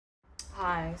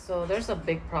Hi, so there's a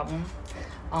big problem.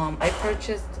 I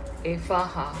purchased a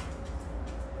faja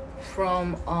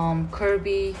from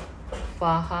CURVY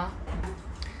Faja,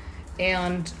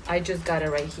 and I just got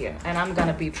it right here, and I'm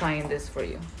gonna be trying this for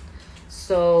you.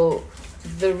 So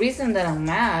the reason that I'm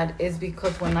mad is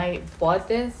because when I bought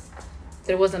this,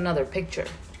 there was another picture,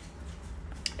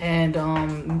 and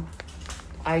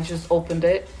I just opened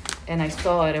it and I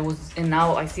saw it. And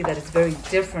now I see that it's very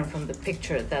different from the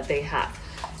picture that they have.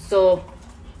 So,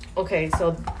 okay,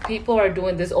 so people are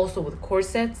doing this also with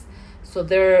corsets. So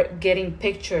they're getting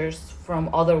pictures from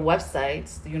other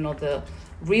websites, the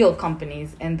real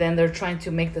companies, and then they're trying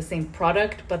to make the same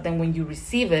product, but then when you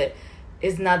receive it,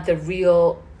 it's not the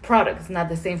real product. It's not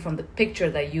the same from the picture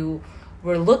that you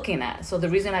were looking at. So the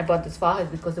reason I bought this faja is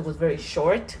because it was very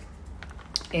short,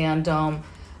 and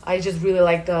I just really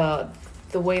liked the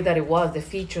way that it was, the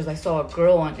features. I saw a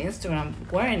girl on Instagram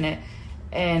wearing it,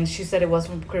 and she said it was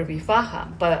from CURVY Faja,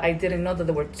 but I didn't know that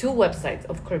there were two websites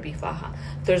of CURVY Faja.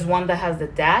 There's one that has the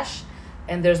dash,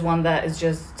 and there's one that is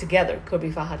just together,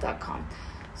 curvyfaja.com.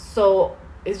 So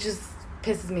it just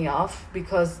pisses me off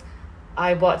because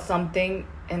I bought something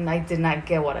and I did not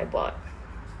get what I bought.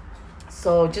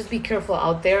 So just be careful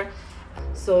out there.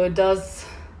 So it does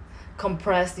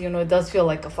compress, it does feel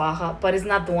like a faja, but it's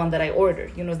not the one that I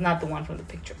ordered. It's not the one from the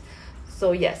picture.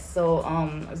 So yes, so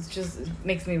it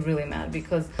makes me really mad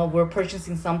because we're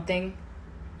purchasing something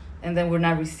and then we're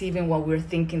not receiving what we're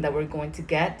thinking that we're going to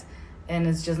get, and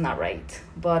it's just not right.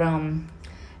 But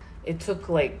it took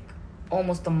like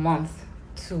almost a month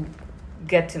to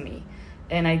get to me,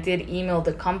 and I did email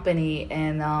the company,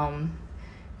 and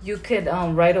you could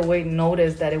right away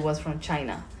notice that it was from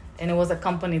China. And it was a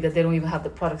company that they don't even have the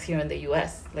products here in the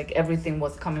US. Like everything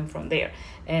was coming from there.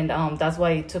 And that's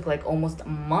why it took like almost a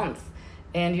month.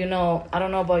 And I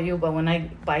don't know about you, but when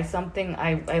I buy something,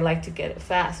 I like to get it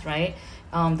fast, right?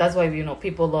 That's why,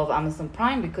 people love Amazon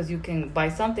Prime, because you can buy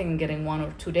something and get it in 1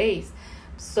 or 2 days.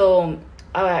 So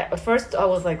at first I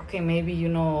was like, okay, maybe,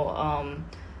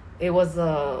 it was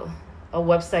a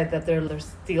website that they're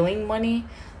stealing money.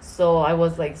 So I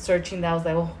was like searching that. I was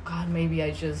like, oh God, maybe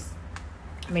I just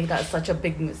made that such a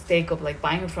big mistake of like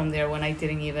buying from there when I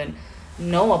didn't even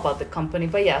know about the company.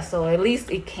 But yeah, so at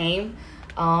least it came.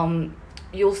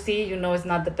 You'll see, it's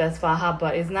not the best faja,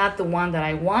 but it's not the one that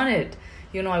I wanted.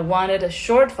 I wanted a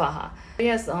short faja.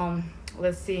 Yes,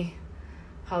 let's see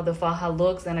how the faja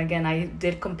looks. And again, I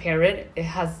did compare it. It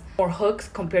has more hooks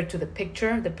compared to the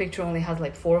picture. The picture only has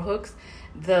like 4 hooks.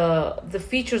 The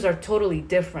features are totally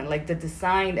different. Like the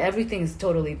design, everything is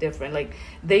totally different. Like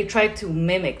they tried to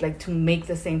mimic, like to make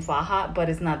the same faja, but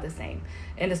it's not the same.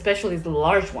 And especially the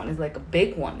large one is like a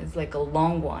big one. It's like a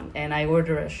long one, and I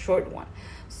ordered a short one.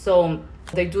 So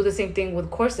they do the same thing with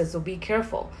corsets. So be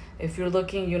careful if you're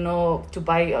looking, to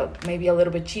buy maybe a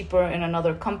little bit cheaper in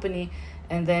another company,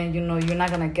 and then you're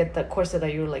not gonna get the corset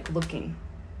that you're like looking,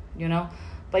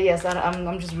 But yes,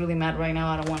 I'm just really mad right now.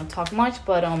 I don't want to talk much,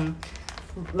 but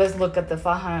let's look at the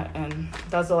faja, and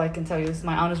that's all I can tell you. This is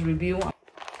my honest review.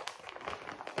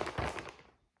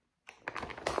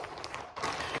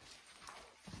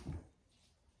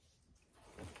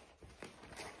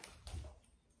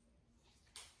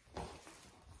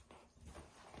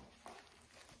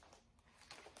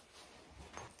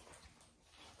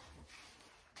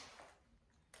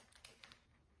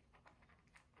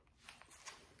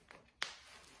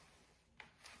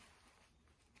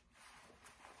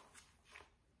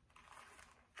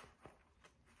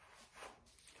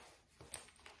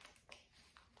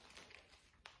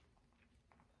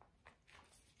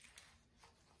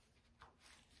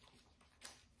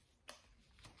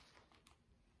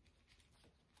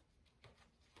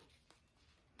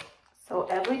 So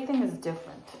everything is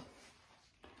different.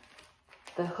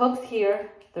 The hooks here,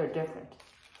 they're different.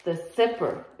 The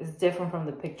zipper is different from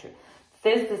the picture.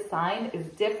 This design is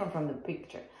different from the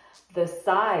picture. The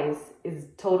size is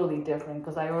totally different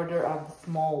because I ordered a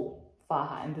small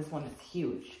faja and this one is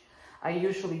huge. I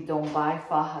usually don't buy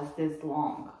fajas this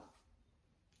long.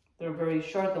 They're very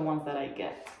short, the ones that I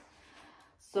get.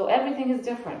 So everything is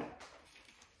different.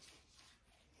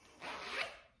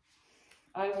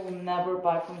 I will never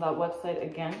buy from that website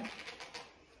again.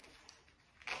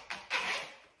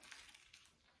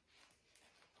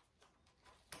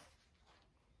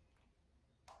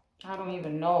 I don't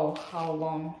even know how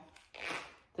long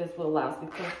this will last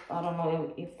because I don't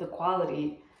know if the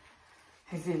quality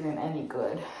is even any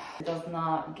good. It does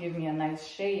not give me a nice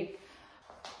shape.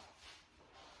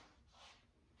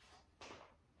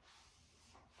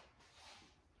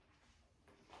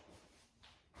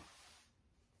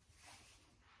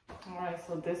 All right,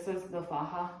 so this is the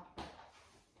faja.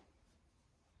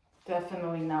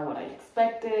 Definitely not what I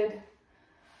expected.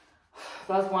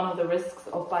 That's one of the risks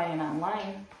of buying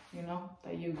online, you know,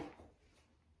 that you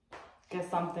get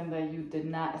something that you did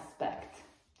not expect.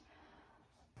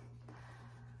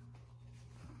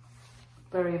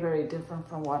 Very, very different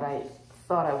from what I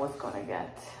thought I was gonna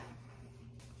get.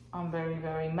 I'm very,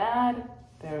 very mad,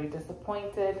 very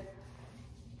disappointed.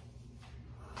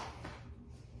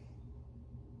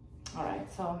 All right,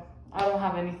 so I don't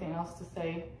have anything else to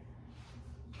say.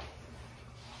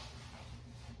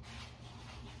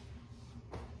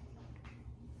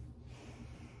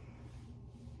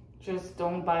 Just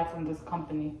don't buy from this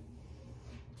company,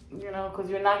 you know,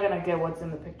 because you're not gonna get what's in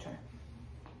the picture.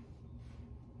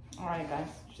 All right, guys,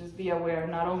 just be aware,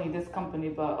 not only this company,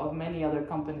 but of many other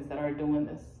companies that are doing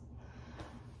this.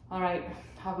 All right,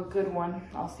 have a good one.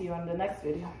 I'll see you on the next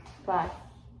video. Bye.